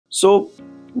So,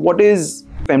 what is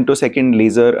femtosecond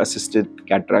laser assisted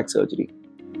cataract surgery?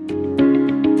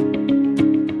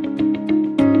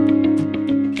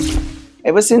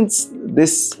 Ever since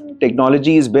this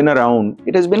technology has been around,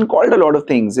 it has been called a lot of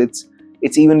things. It's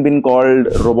even been called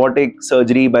robotic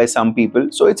surgery by some people.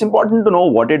 So it's important to know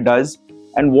what it does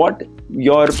and what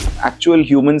your actual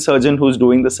human surgeon who's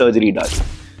doing the surgery does.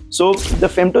 So the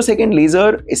femtosecond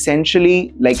laser,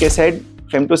 essentially, like I said,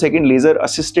 femtosecond laser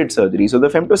assisted surgery. So the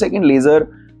femtosecond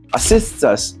laser assists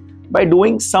us by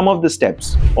doing some of the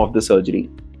steps of the surgery.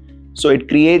 So it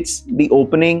creates the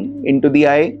opening into the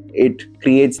eye, it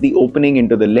creates the opening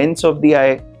into the lens of the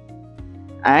eye,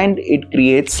 and it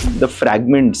creates the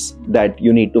fragments that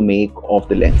you need to make of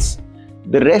the lens.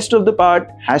 The rest of the part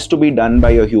has to be done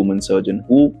by a human surgeon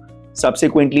who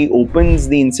subsequently opens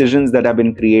the incisions that have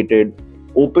been created,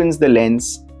 opens the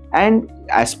lens, and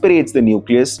aspirates the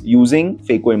nucleus using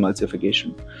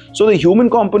phacoemulsification. So the human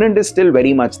component is still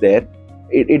very much there.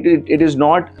 It is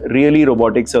not really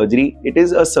robotic surgery. It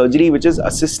is a surgery which is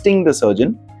assisting the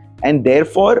surgeon, and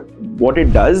therefore what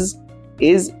it does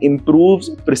is improves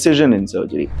precision in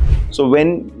surgery. So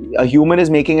when a human is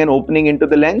making an opening into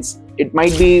the lens, it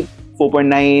might be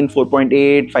 4.9,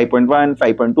 4.8, 5.1,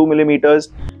 5.2 millimeters,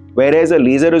 whereas a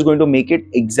laser is going to make it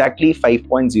exactly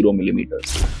 5.0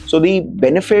 millimeters. So the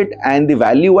benefit and the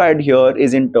value add here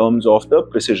is in terms of the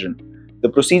precision. The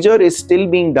procedure is still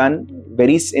being done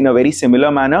in a very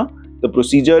similar manner. The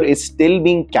procedure is still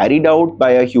being carried out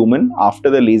by a human after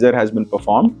the laser has been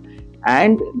performed,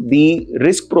 and the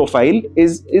risk profile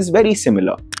is very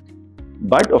similar.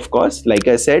 But of course, like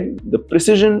I said, the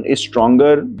precision is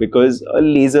stronger because a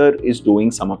laser is doing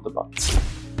some of the parts.